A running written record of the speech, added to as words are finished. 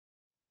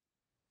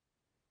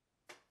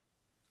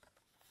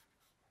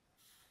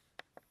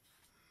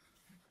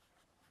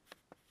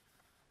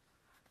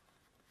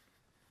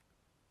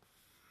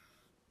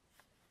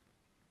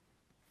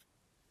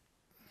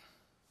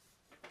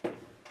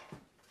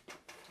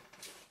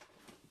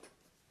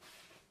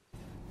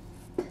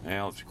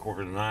Now it's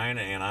 8:45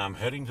 and I'm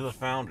heading to the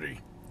foundry.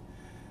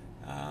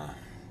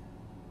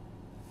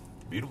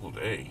 Beautiful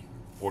day,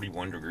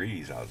 41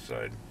 degrees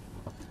outside.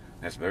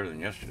 That's better than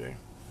yesterday.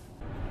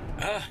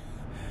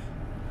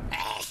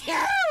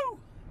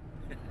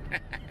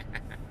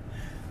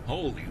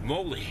 Holy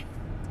moly,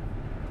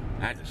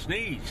 I had to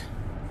sneeze.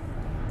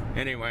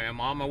 Anyway, I'm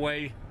on my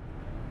way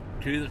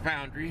to the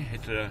foundry.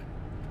 It's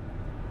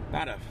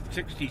about a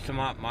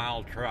 60-some-odd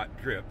mile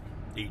trip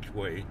each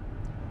way.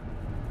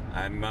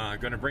 I'm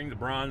going to bring the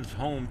bronze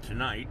home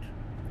tonight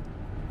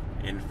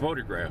and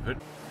photograph it.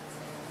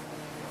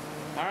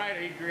 All right,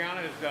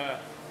 Adriana's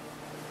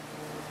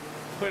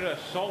put a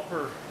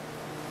sulfur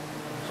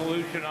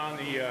solution on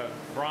the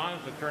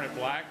bronze to turn it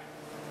black,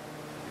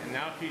 and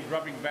now she's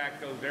rubbing back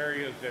those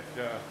areas that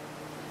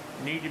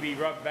need to be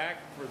rubbed back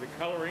for the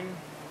coloring,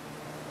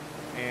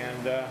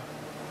 and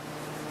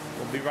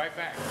we'll be right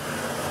back.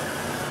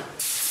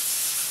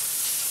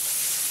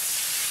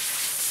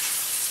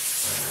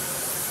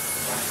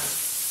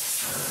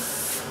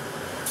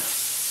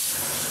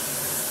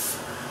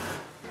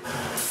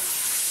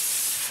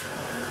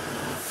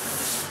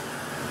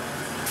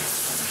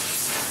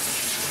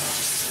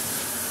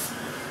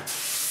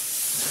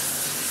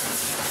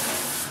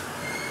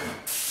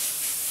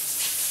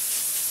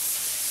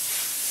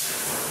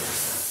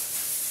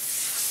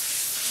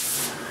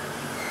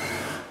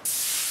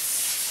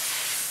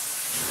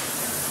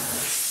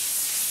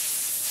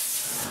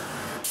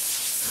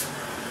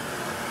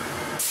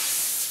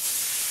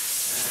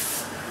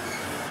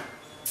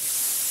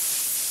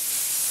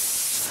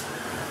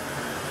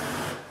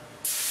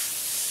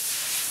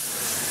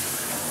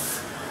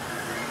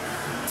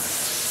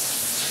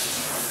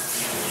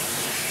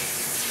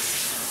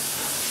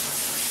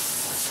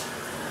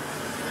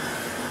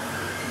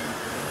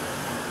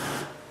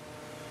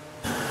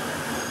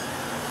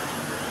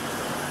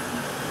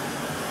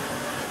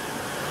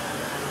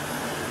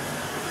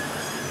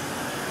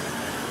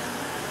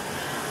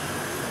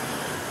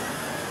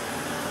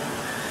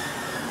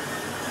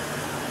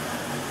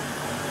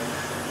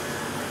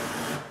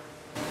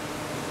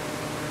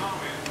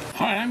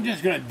 Alright, I'm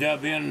just going to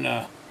dub in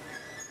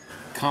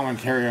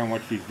commentary on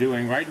what she's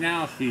doing. Right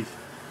now she's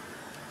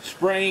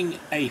spraying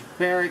a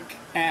ferric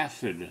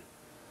acid,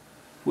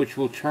 which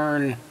will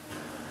turn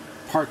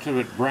parts of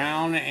it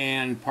brown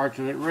and parts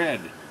of it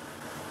red,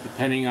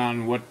 depending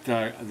on what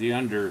the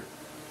under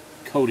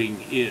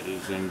coating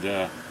is. And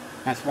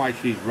that's why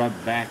she's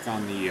rubbed back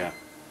on the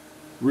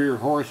rear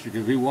horse,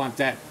 because we want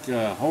that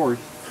horse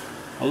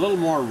a little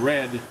more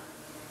red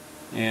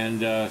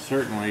and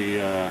certainly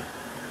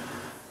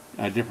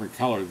a different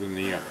color than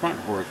the front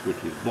horse, which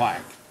is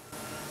black.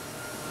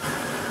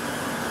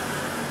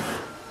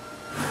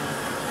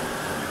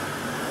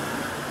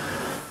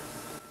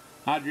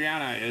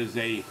 Adriana is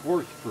a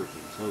horse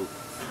person, so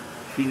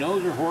she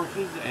knows her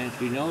horses and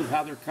she knows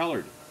how they're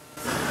colored.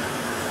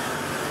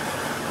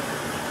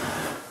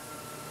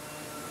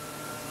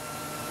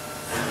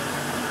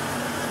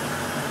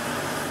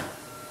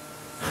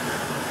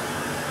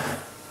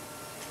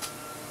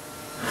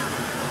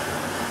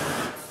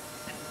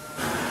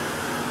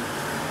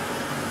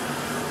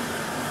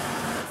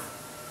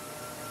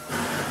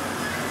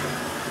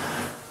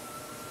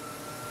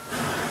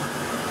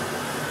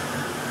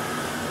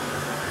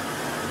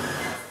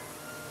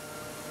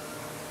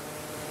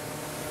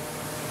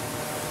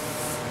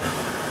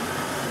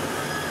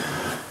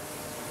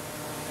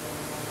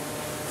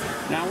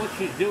 Now what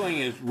she's doing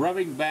is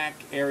rubbing back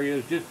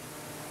areas, just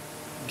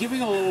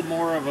giving a little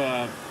more of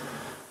a,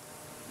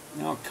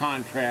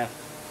 contrast,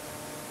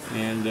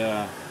 and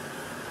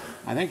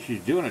I think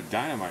she's doing a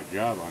dynamite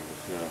job on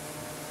this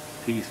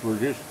piece. We're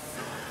just,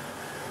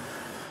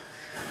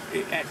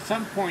 at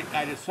some point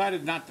I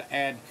decided not to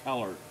add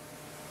color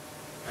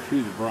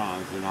to the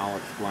bronze, and I'll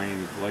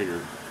explain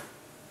later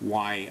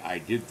why I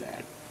did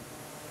that.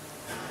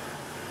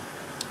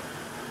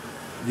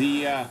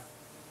 The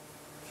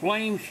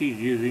flame she's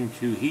using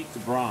to heat the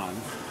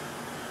bronze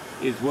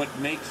is what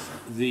makes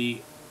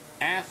the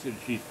acid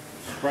she's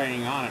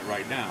spraying on it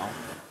right now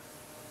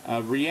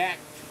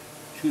react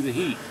to the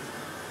heat.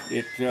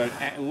 It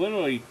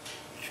literally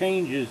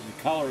changes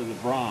the color of the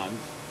bronze,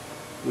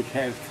 which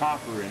has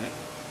copper in it,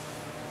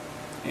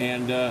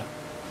 and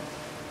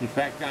in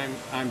fact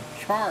I'm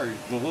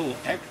charged a little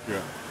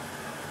extra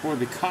for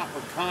the copper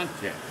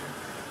content.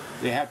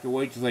 They have to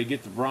wait till they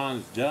get the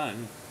bronze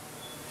done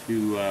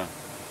to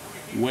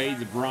weigh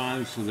the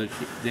bronze so that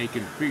they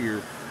can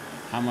figure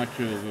how much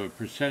of a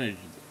percentage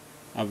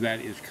of that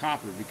is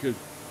copper, because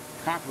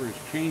copper is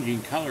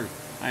changing color,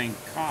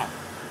 cost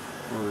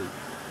or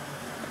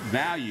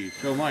value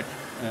so much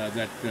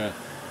that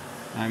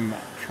I'm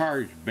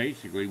charged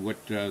basically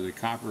what the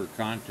copper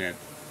content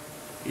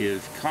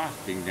is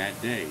costing that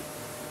day.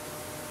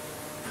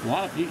 A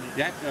lot of people,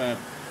 that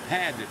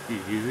pad that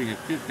she's using is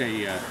just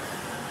a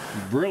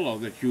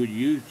Brillo that you would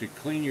use to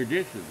clean your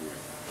dishes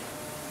with.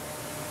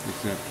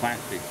 It's a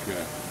plastic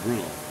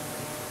Brillo.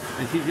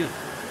 And she's just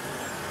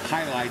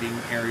highlighting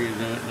areas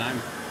of it, and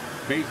I'm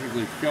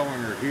basically showing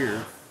her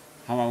here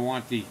how I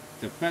want the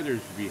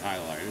feathers to be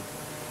highlighted.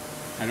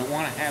 I don't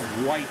want to have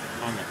white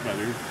on the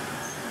feathers,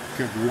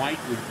 because white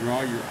would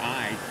draw your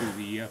eye to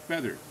the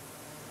feather.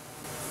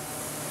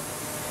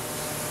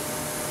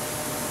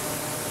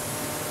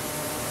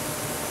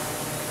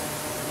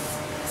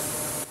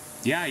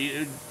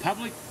 Yeah,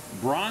 public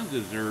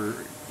bronzes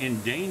are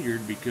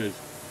endangered because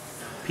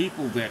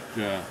people that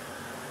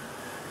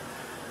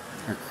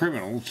are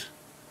criminals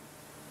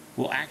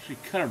will actually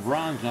cut a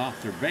bronze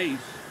off their base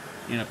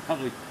in a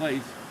public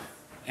place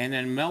and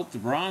then melt the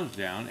bronze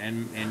down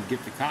and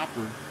get the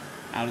copper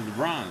out of the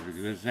bronze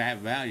because it's that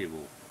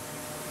valuable.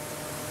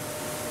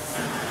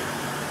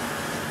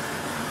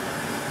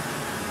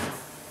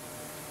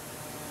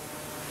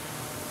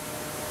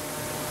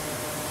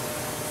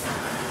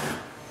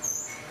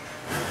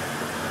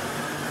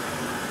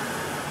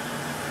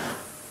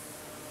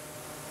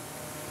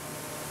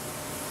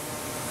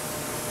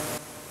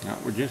 Now,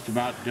 we're just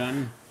about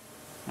done.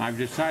 I've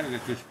decided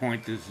at this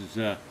point this is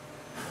the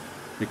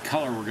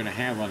color we're going to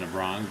have on the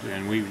bronze,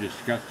 and we've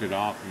discussed it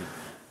often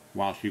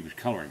while she was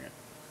coloring it.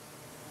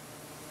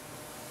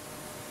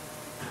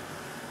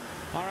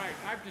 Alright,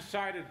 I've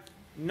decided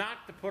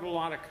not to put a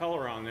lot of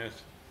color on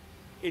this.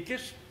 It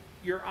just,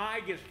 your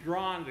eye gets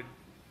drawn to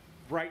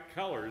bright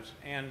colors,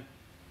 and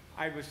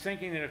I was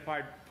thinking that if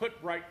I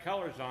put bright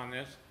colors on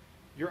this,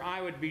 your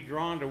eye would be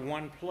drawn to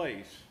one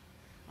place.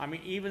 I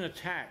mean, even the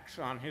tacks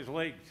on his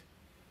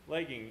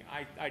legging,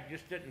 I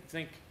just didn't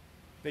think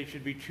they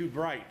should be too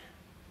bright.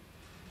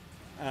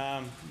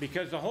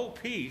 Because the whole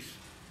piece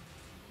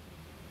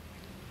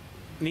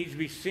needs to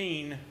be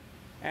seen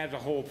as a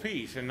whole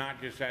piece and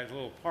not just as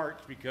little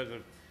parts because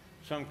of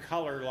some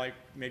color, like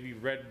maybe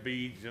red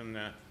beads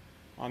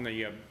on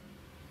the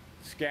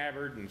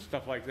scabbard and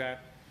stuff like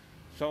that.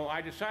 So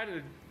I decided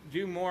to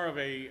do more of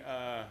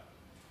a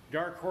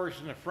dark horse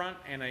in the front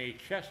and a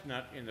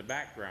chestnut in the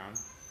background,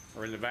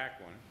 or in the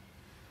back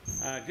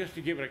one, just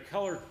to give it a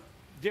color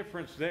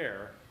difference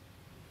there.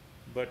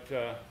 But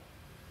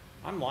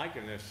I'm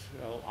liking this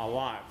a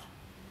lot,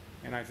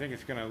 and I think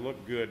it's going to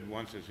look good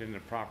once it's in the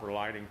proper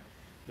lighting.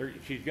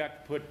 She's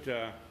got to put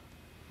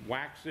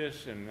wax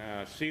this and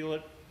seal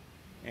it,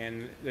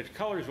 and the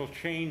colors will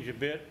change a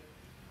bit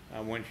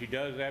when she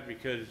does that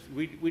because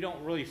we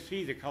don't really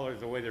see the colors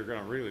the way they're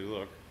going to really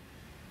look.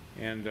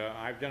 And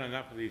I've done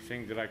enough of these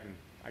things that I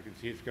can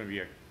see it's going to be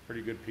a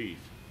pretty good piece.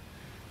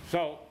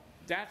 So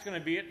that's going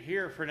to be it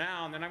here for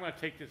now, and then I'm going to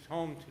take this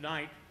home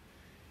tonight,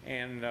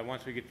 and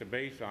once we get the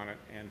base on it,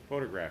 and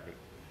photograph it.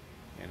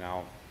 And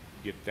I'll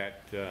get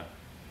that,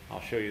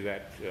 I'll show you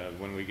that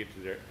when we get to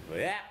there.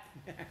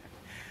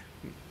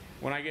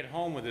 When I get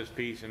home with this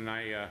piece and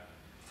I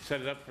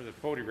set it up for the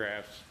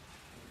photographs.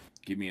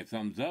 Give me a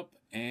thumbs up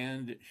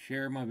and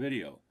share my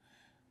video.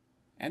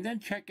 And then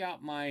check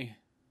out my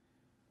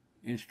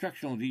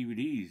instructional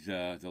DVDs,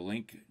 the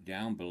link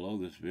down below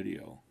this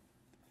video.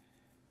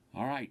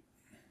 All right,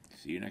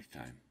 see you next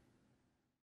time.